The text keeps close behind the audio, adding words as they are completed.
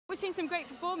We've seen some great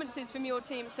performances from your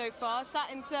team so far. Sat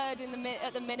in third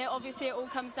at the minute. Obviously, it all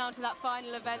comes down to that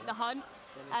final event, the hunt.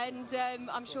 And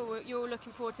I'm sure you're all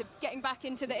looking forward to getting back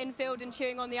into the infield and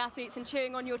cheering on the athletes and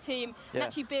cheering on your team and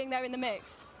actually being there in the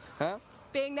mix. Huh?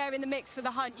 Being there in the mix for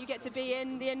the hunt, you get to be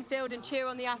in the infield and cheer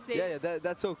on the athletes. Yeah,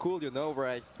 that's so cool, you know,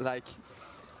 where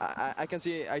I can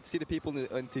see the people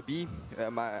in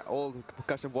TB, my old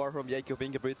Karsten Warholm, Jacob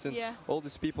Ingebrigtsen, all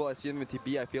these people I see them in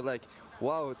TB. I feel like,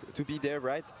 wow, to be there,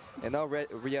 right? And now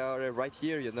we are right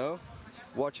here, you know,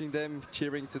 watching them,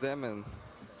 cheering to them, and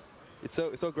it's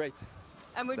so great.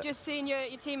 And we've just seen your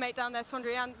teammate down there,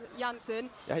 Sondre Jansen.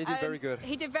 Yeah, he did very good.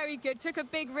 He did very good. Took a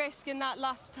big risk in that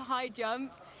last high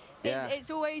jump. Yeah. It's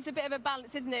always a bit of a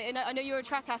balance, isn't it? And I know you're a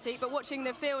track athlete, but watching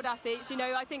the field athletes, you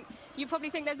know, I think you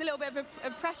probably think there's a little bit of a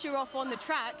pressure off on the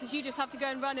track because you just have to go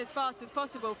and run as fast as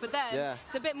possible. For them,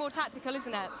 it's a bit more tactical,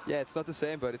 isn't it? Yeah, it's not the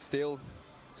same, but it's still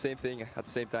same thing at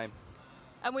the same time.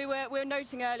 And we were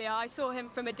noting earlier, I saw him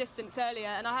from a distance earlier,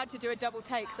 and I had to do a double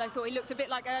take because I thought he looked a bit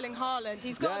like Erling Haaland.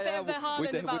 He's got a bit of the Haaland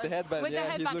with the headband. With the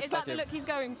headband, is that the look he's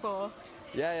going for?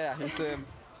 Yeah,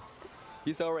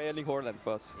 he's our Erling Haaland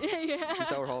boss. Yeah.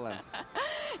 He's our Haaland.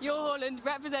 You're Haaland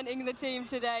representing the team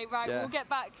today. Right, we'll get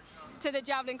back to the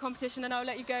javelin competition and I'll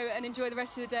let you go and enjoy the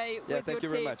rest of the day with your thank you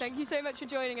team. very much. Thank you so much for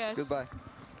joining us. Goodbye.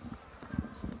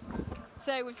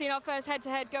 So we've seen our first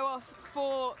head-to-head go off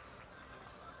for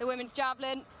the women's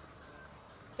javelin.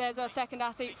 There's our second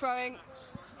athlete throwing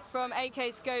from AK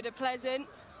Skoda Pleasant.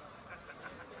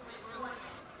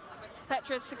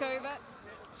 Petra Sakova.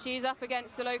 She's up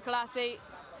against the local athlete,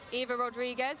 Eva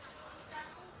Rodriguez.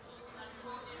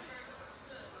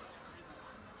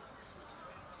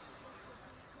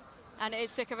 And it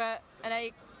is Sakova and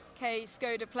AK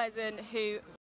Skoda Pleasant who